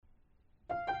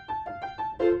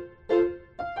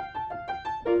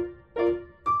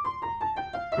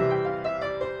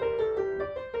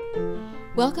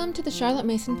Welcome to the Charlotte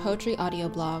Mason Poetry audio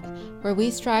blog, where we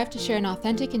strive to share an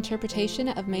authentic interpretation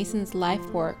of Mason's life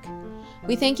work.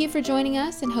 We thank you for joining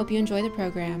us and hope you enjoy the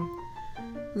program.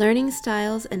 Learning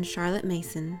Styles and Charlotte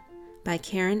Mason by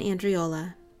Karen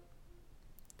Andriola.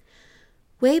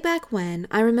 Way back when,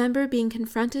 I remember being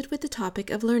confronted with the topic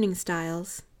of learning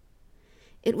styles.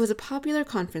 It was a popular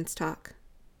conference talk.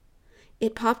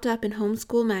 It popped up in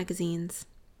homeschool magazines.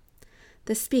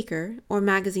 The speaker, or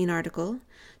magazine article,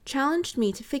 challenged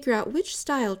me to figure out which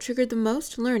style triggered the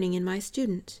most learning in my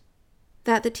student.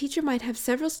 That the teacher might have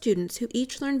several students who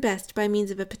each learn best by means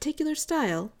of a particular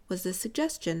style was the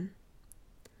suggestion.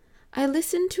 I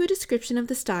listened to a description of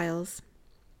the styles.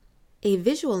 A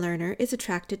visual learner is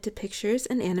attracted to pictures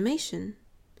and animation.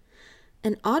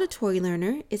 An auditory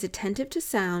learner is attentive to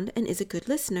sound and is a good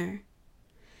listener.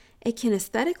 A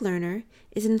kinesthetic learner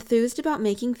is enthused about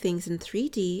making things in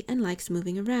 3D and likes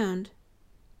moving around.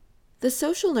 The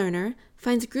social learner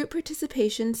finds group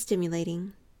participation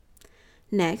stimulating.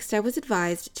 Next, I was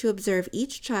advised to observe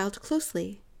each child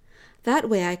closely. That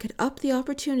way I could up the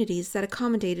opportunities that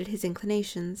accommodated his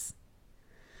inclinations.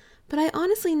 But I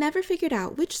honestly never figured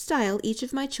out which style each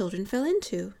of my children fell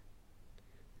into.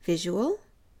 Visual?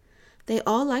 They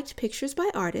all liked pictures by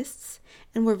artists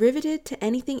and were riveted to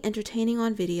anything entertaining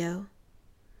on video.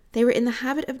 They were in the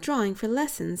habit of drawing for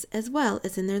lessons as well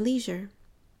as in their leisure.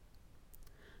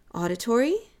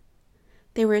 Auditory?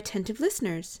 They were attentive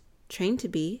listeners, trained to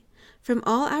be, from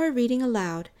all our reading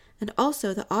aloud and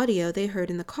also the audio they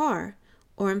heard in the car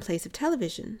or in place of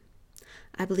television.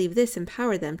 I believe this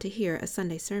empowered them to hear a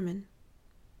Sunday sermon.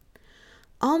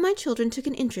 All my children took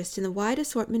an interest in the wide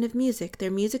assortment of music their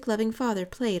music-loving father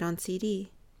played on CD.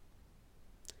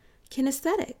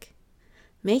 Kinesthetic.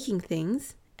 Making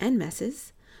things, and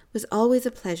messes, was always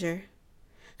a pleasure,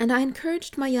 and I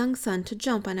encouraged my young son to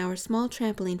jump on our small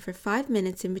trampoline for 5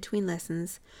 minutes in between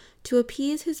lessons to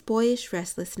appease his boyish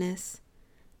restlessness.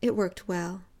 It worked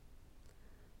well.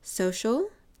 Social.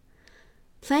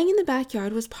 Playing in the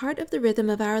backyard was part of the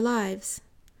rhythm of our lives.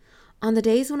 On the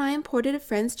days when I imported a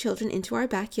friend's children into our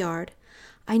backyard,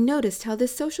 I noticed how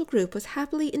this social group was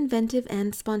happily inventive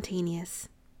and spontaneous.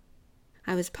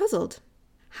 I was puzzled.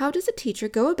 How does a teacher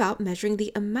go about measuring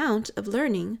the amount of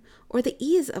learning or the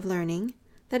ease of learning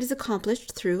that is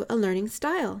accomplished through a learning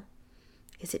style?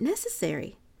 Is it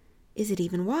necessary? Is it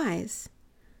even wise?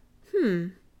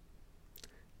 The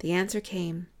answer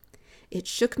came. It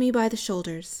shook me by the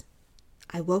shoulders.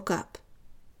 I woke up.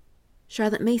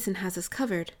 Charlotte Mason has us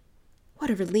covered. What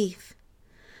a relief.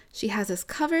 She has us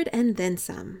covered and then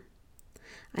some.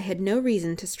 I had no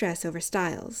reason to stress over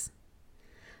styles.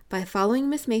 By following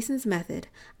Miss Mason's method,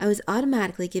 I was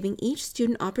automatically giving each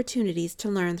student opportunities to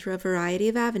learn through a variety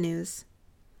of avenues.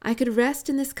 I could rest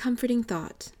in this comforting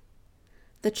thought.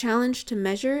 The challenge to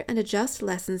measure and adjust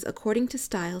lessons according to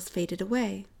styles faded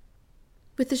away.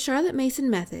 With the Charlotte Mason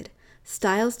method,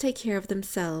 styles take care of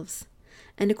themselves,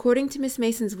 and according to Miss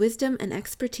Mason's wisdom and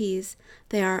expertise,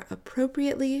 they are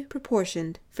appropriately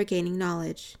proportioned for gaining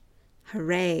knowledge.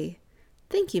 Hooray!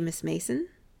 Thank you, Miss Mason.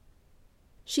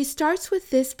 She starts with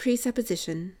this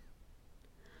presupposition.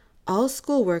 All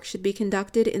schoolwork should be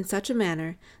conducted in such a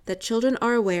manner that children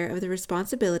are aware of the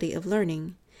responsibility of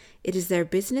learning. It is their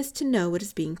business to know what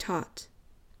is being taught.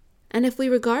 And if we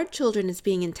regard children as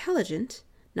being intelligent,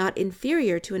 not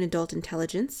inferior to an adult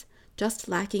intelligence, just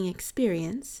lacking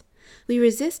experience, we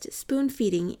resist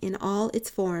spoon-feeding in all its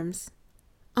forms.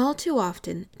 All too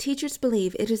often, teachers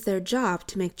believe it is their job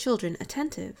to make children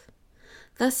attentive.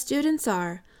 Thus students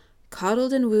are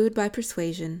coddled and wooed by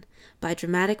persuasion, by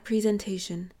dramatic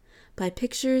presentation, by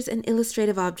pictures and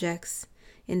illustrative objects.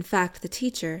 In fact, the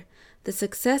teacher, the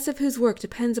success of whose work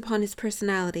depends upon his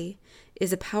personality,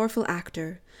 is a powerful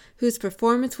actor, whose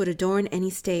performance would adorn any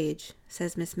stage,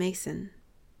 says Miss Mason.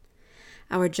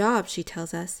 Our job, she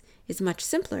tells us, is much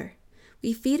simpler.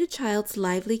 We feed a child's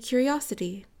lively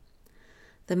curiosity.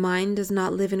 The mind does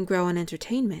not live and grow on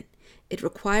entertainment. It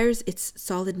requires its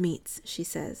solid meats, she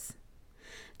says.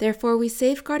 Therefore, we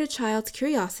safeguard a child's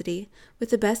curiosity with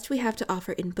the best we have to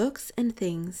offer in books and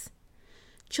things.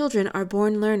 Children are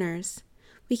born learners.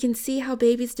 We can see how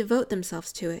babies devote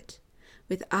themselves to it,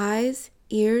 with eyes,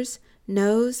 ears,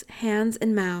 nose, hands,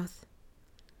 and mouth.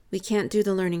 We can't do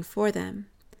the learning for them.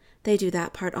 They do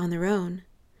that part on their own.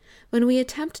 When we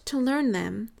attempt to learn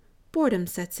them, boredom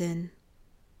sets in.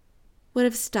 What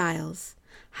of styles?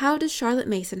 How does Charlotte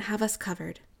Mason have us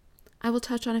covered? I will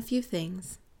touch on a few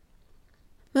things.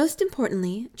 Most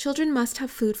importantly, children must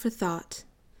have food for thought.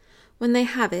 When they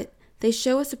have it, they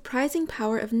show a surprising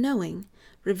power of knowing,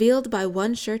 revealed by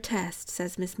one sure test,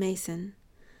 says Miss Mason.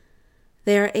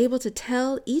 They are able to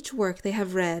tell each work they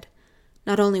have read,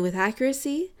 not only with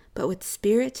accuracy, but with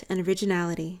spirit and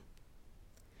originality.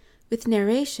 With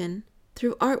narration,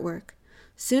 through artwork,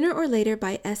 sooner or later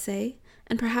by essay,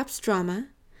 and perhaps drama,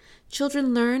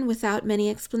 children learn without many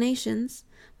explanations,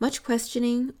 much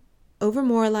questioning,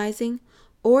 over-moralizing,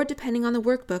 or depending on the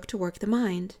workbook to work the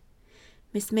mind.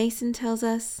 Miss Mason tells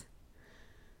us,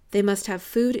 "They must have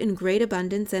food in great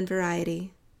abundance and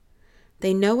variety.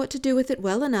 They know what to do with it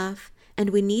well enough, and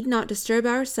we need not disturb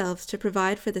ourselves to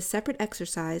provide for the separate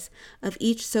exercise of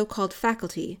each so-called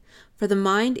faculty, for the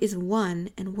mind is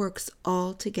one and works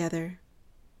all together."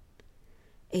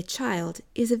 A child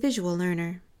is a visual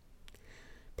learner.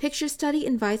 Picture study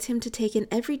invites him to take in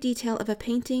every detail of a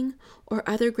painting or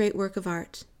other great work of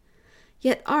art.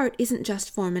 Yet art isn't just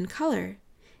form and color.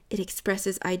 It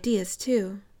expresses ideas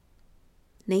too.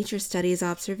 Nature study is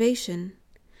observation.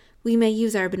 We may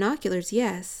use our binoculars,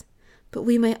 yes, but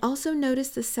we may also notice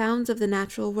the sounds of the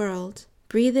natural world,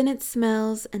 breathe in its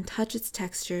smells, and touch its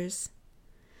textures.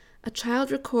 A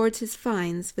child records his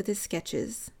finds with his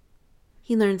sketches.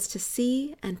 He learns to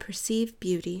see and perceive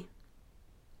beauty.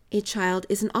 A child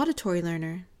is an auditory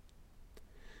learner.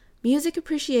 Music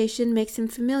appreciation makes him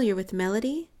familiar with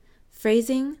melody,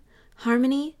 phrasing,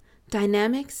 harmony,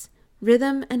 dynamics,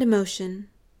 rhythm, and emotion.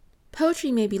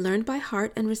 Poetry may be learned by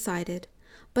heart and recited,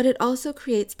 but it also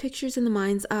creates pictures in the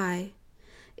mind's eye.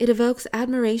 It evokes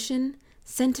admiration,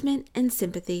 sentiment, and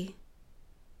sympathy.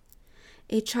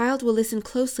 A child will listen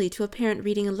closely to a parent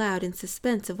reading aloud in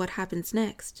suspense of what happens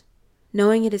next.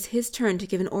 Knowing it is his turn to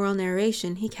give an oral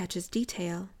narration, he catches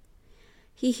detail.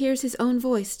 He hears his own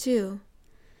voice, too.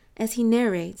 As he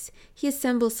narrates, he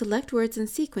assembles select words in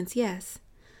sequence, yes,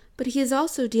 but he is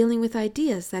also dealing with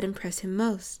ideas that impress him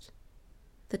most.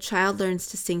 The child learns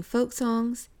to sing folk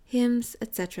songs, hymns,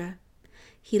 etc.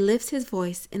 He lifts his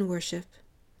voice in worship.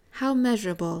 How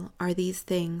measurable are these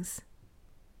things?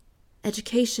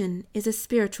 Education is a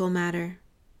spiritual matter.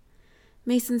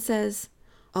 Mason says,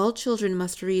 "All children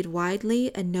must read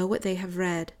widely and know what they have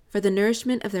read, for the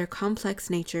nourishment of their complex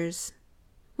natures."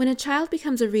 When a child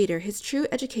becomes a reader, his true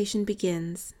education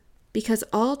begins, because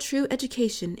all true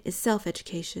education is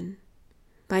self-education.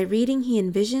 By reading, he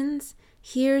envisions,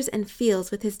 hears, and feels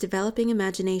with his developing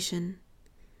imagination.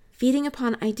 Feeding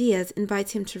upon ideas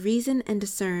invites him to reason and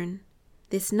discern.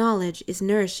 This knowledge is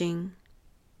nourishing.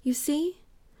 You see,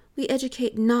 we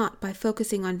educate not by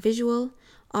focusing on visual,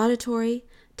 auditory,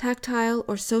 tactile,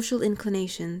 or social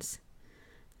inclinations.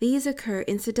 These occur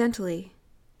incidentally.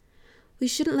 We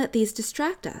shouldn't let these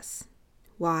distract us.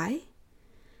 Why?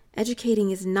 Educating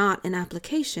is not an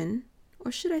application,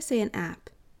 or should I say an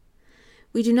app.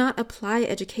 We do not apply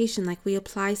education like we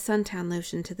apply suntan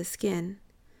lotion to the skin.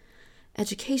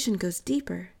 Education goes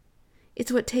deeper.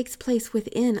 It's what takes place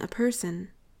within a person.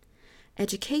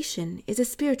 Education is a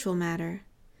spiritual matter,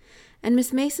 and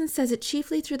Miss Mason says it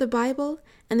chiefly through the Bible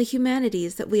and the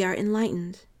humanities that we are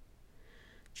enlightened.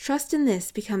 Trust in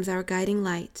this becomes our guiding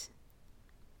light.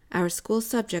 Our school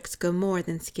subjects go more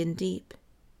than skin deep.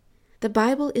 The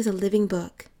Bible is a living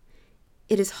book.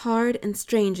 It is hard and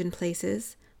strange in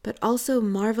places, but also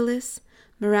marvelous,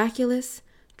 miraculous,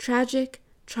 tragic,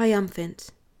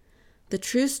 triumphant. The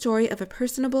true story of a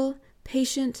personable,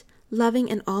 patient, loving,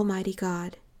 and almighty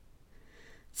God.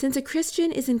 Since a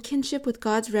Christian is in kinship with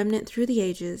God's remnant through the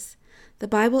ages, the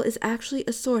Bible is actually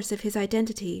a source of his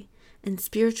identity and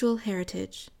spiritual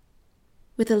heritage.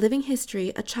 With a living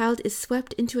history, a child is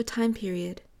swept into a time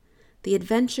period, the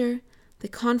adventure, the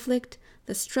conflict,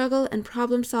 the struggle, and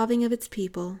problem-solving of its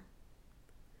people.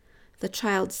 The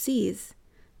child sees,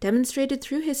 demonstrated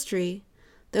through history,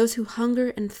 those who hunger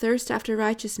and thirst after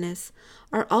righteousness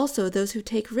are also those who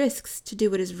take risks to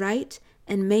do what is right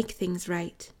and make things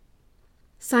right.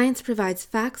 Science provides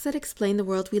facts that explain the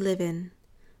world we live in,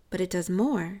 but it does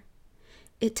more.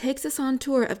 It takes us on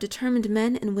tour of determined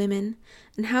men and women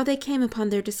and how they came upon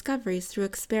their discoveries through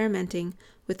experimenting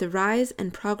with the rise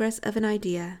and progress of an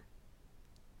idea.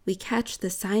 We catch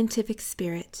the scientific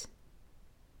spirit.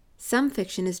 Some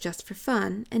fiction is just for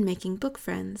fun and making book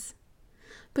friends.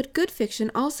 But good fiction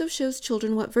also shows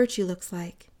children what virtue looks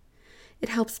like. It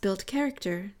helps build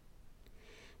character.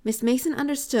 Miss Mason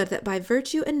understood that by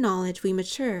virtue and knowledge we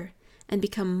mature and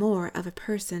become more of a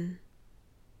person.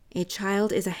 A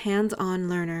child is a hands-on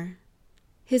learner.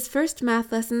 His first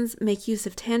math lessons make use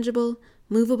of tangible,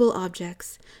 movable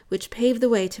objects, which pave the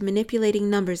way to manipulating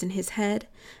numbers in his head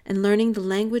and learning the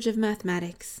language of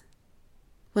mathematics.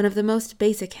 One of the most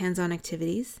basic hands-on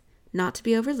activities, not to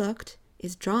be overlooked,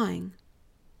 is drawing.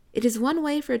 It is one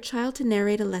way for a child to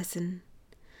narrate a lesson.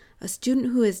 A student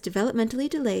who is developmentally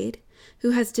delayed,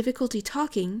 who has difficulty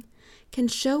talking, can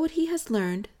show what he has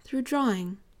learned through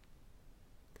drawing.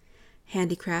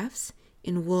 handicrafts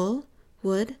in wool,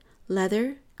 wood,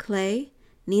 leather, clay,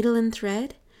 needle and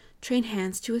thread, train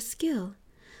hands to a skill,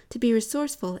 to be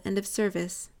resourceful and of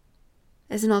service.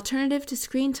 As an alternative to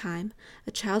screen time,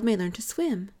 a child may learn to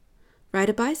swim, ride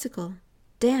a bicycle,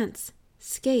 dance,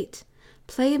 skate,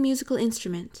 play a musical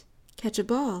instrument, catch a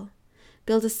ball,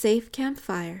 build a safe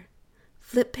campfire,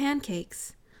 flip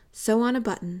pancakes, sew on a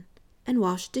button, and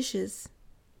wash dishes.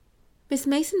 Miss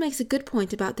Mason makes a good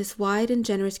point about this wide and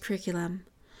generous curriculum,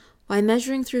 why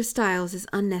measuring through styles is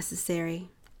unnecessary.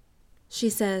 She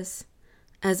says,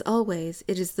 "As always,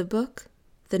 it is the book,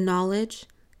 the knowledge,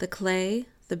 the clay,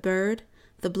 the bird,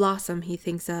 the blossom he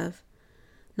thinks of,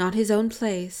 not his own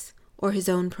place or his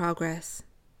own progress."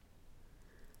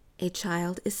 A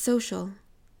child is social.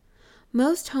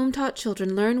 Most home-taught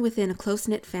children learn within a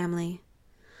close-knit family.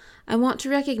 I want to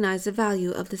recognize the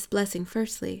value of this blessing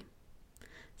firstly.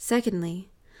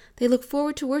 Secondly, they look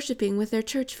forward to worshiping with their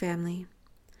church family.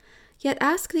 Yet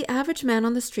ask the average man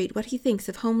on the street what he thinks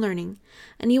of home learning,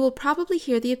 and you will probably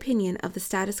hear the opinion of the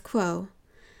status quo,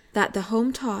 that the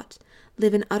home-taught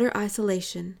live in utter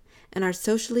isolation and are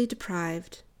socially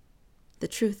deprived. The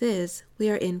truth is, we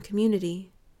are in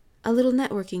community. A little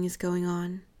networking is going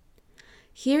on.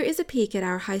 Here is a peek at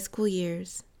our high school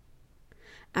years.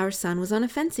 Our son was on a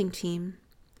fencing team.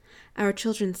 Our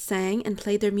children sang and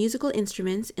played their musical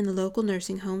instruments in the local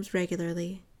nursing homes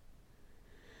regularly.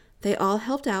 They all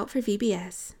helped out for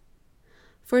VBS.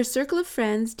 For a circle of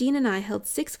friends, Dean and I held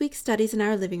 6-week studies in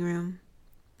our living room.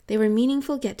 They were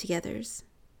meaningful get-togethers.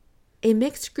 A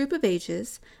mixed group of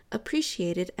ages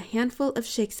appreciated a handful of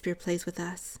Shakespeare plays with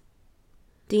us.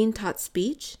 Dean taught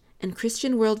speech and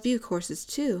Christian worldview courses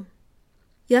too.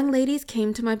 Young ladies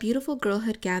came to my beautiful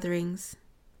girlhood gatherings.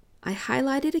 I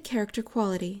highlighted a character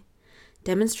quality,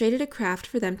 demonstrated a craft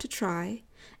for them to try,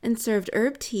 and served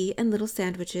herb tea and little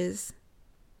sandwiches.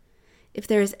 If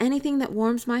there is anything that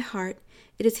warms my heart,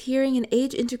 it is hearing an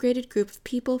age-integrated group of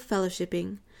people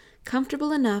fellowshipping,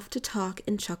 comfortable enough to talk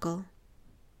and chuckle.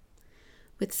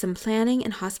 With some planning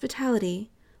and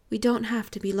hospitality, we don't have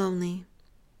to be lonely.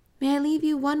 May I leave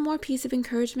you one more piece of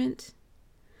encouragement?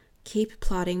 Keep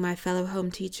plodding, my fellow home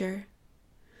teacher.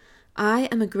 I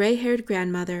am a gray-haired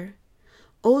grandmother,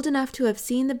 old enough to have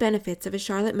seen the benefits of a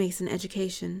Charlotte Mason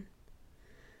education.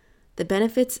 The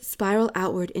benefits spiral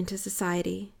outward into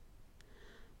society.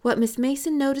 What Miss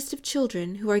Mason noticed of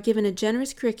children who are given a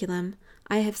generous curriculum,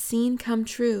 I have seen come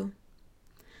true.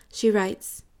 She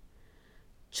writes,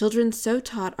 "Children so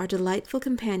taught are delightful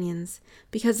companions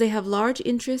because they have large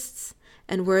interests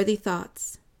and worthy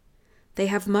thoughts. They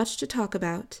have much to talk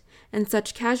about, and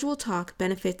such casual talk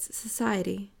benefits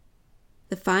society.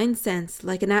 The fine sense,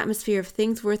 like an atmosphere of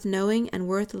things worth knowing and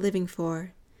worth living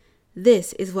for.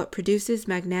 This is what produces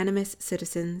magnanimous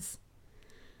citizens."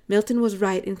 Milton was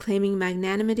right in claiming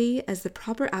magnanimity as the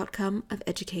proper outcome of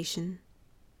education.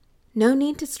 No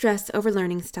need to stress over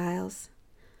learning styles.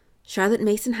 Charlotte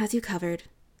Mason has you covered,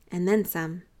 and then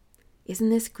some. Isn't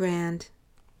this grand?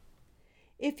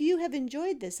 If you have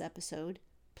enjoyed this episode,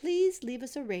 please leave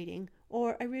us a rating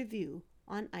or a review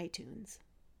on iTunes.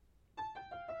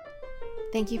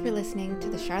 Thank you for listening to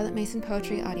the Charlotte Mason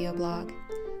Poetry audio blog.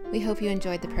 We hope you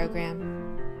enjoyed the program.